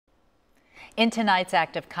In tonight's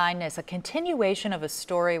Act of Kindness, a continuation of a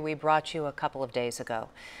story we brought you a couple of days ago.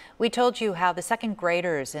 We told you how the second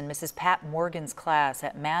graders in Mrs. Pat Morgan's class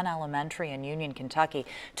at Mann Elementary in Union, Kentucky,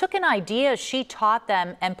 took an idea she taught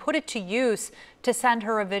them and put it to use to send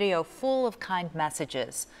her a video full of kind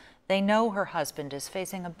messages. They know her husband is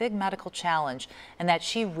facing a big medical challenge and that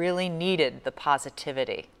she really needed the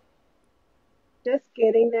positivity. Just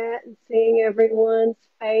getting that and seeing everyone's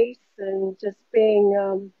face and just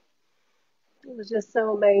being, it was just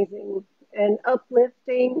so amazing and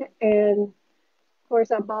uplifting. And of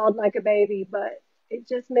course, I bawled like a baby, but it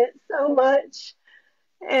just meant so much.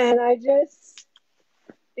 And it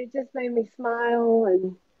just made me smile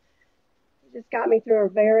and it just got me through a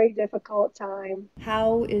very difficult time.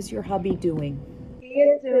 How is your hubby doing? He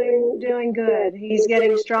is doing good. He's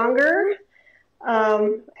getting stronger.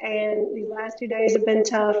 And these last 2 days have been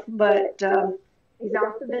tough, but he's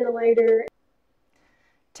off the ventilator.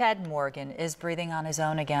 Ted Morgan is breathing on his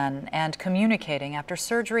own again and communicating after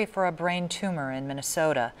surgery for a brain tumor in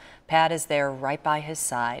Minnesota. Pat is there right by his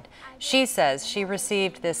side. She says she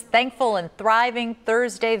received this thankful and thriving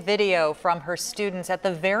Thursday video from her students at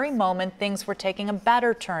the very moment things were taking a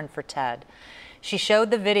better turn for Ted. She showed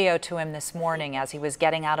the video to him this morning as he was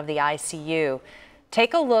getting out of the ICU.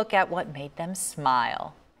 Take a look at what made them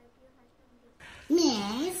smile.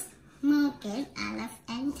 Miss Morgan,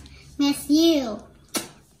 Elephant, miss you.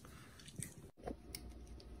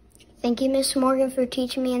 Thank you, Miss Morgan, for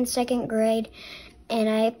teaching me in second grade. And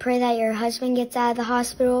I pray that your husband gets out of the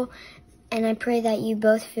hospital, and I pray that you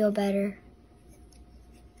both feel better.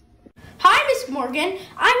 Hi, Miss Morgan.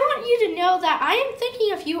 I want you to know that I am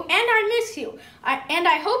thinking of you and I miss you. And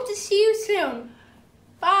I hope to see you soon.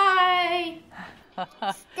 Bye.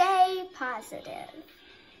 Stay positive.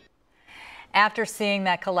 After seeing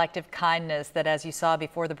that collective kindness that, as you saw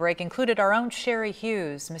before the break, included our own Sherry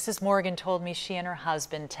Hughes, Mrs. Morgan told me she and her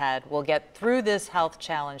husband, Ted, will get through this health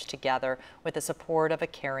challenge together with the support of a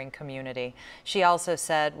caring community. She also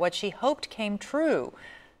said what she hoped came true.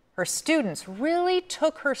 Her students really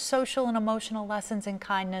took her social and emotional lessons in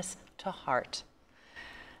kindness to heart.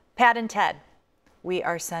 Pat and Ted, we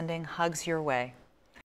are sending hugs your way.